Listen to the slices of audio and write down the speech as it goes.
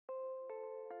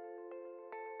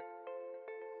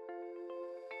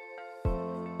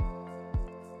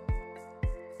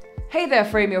Hey there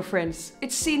Frameo friends,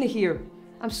 it's Signe here.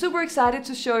 I'm super excited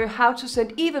to show you how to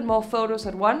send even more photos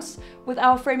at once with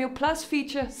our Frameo Plus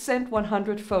feature, Send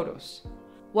 100 Photos.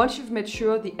 Once you've made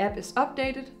sure the app is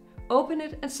updated, open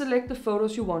it and select the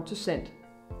photos you want to send.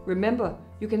 Remember,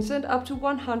 you can send up to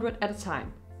 100 at a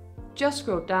time. Just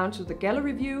scroll down to the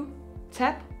gallery view,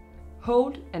 tap,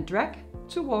 hold and drag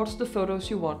towards the photos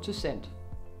you want to send.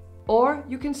 Or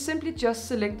you can simply just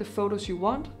select the photos you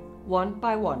want, one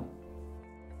by one.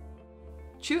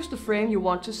 Choose the frame you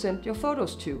want to send your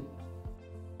photos to.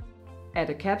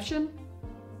 Add a caption.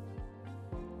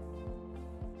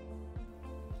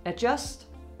 Adjust.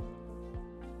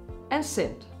 And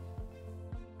send.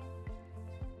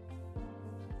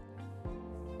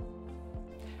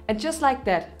 And just like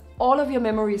that, all of your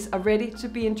memories are ready to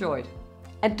be enjoyed.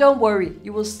 And don't worry,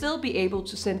 you will still be able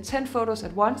to send 10 photos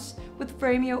at once with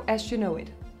Frameo as you know it.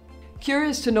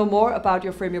 Curious to know more about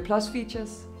your Frameo Plus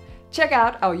features? Check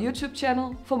out our YouTube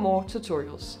channel for more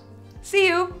tutorials. See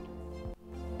you!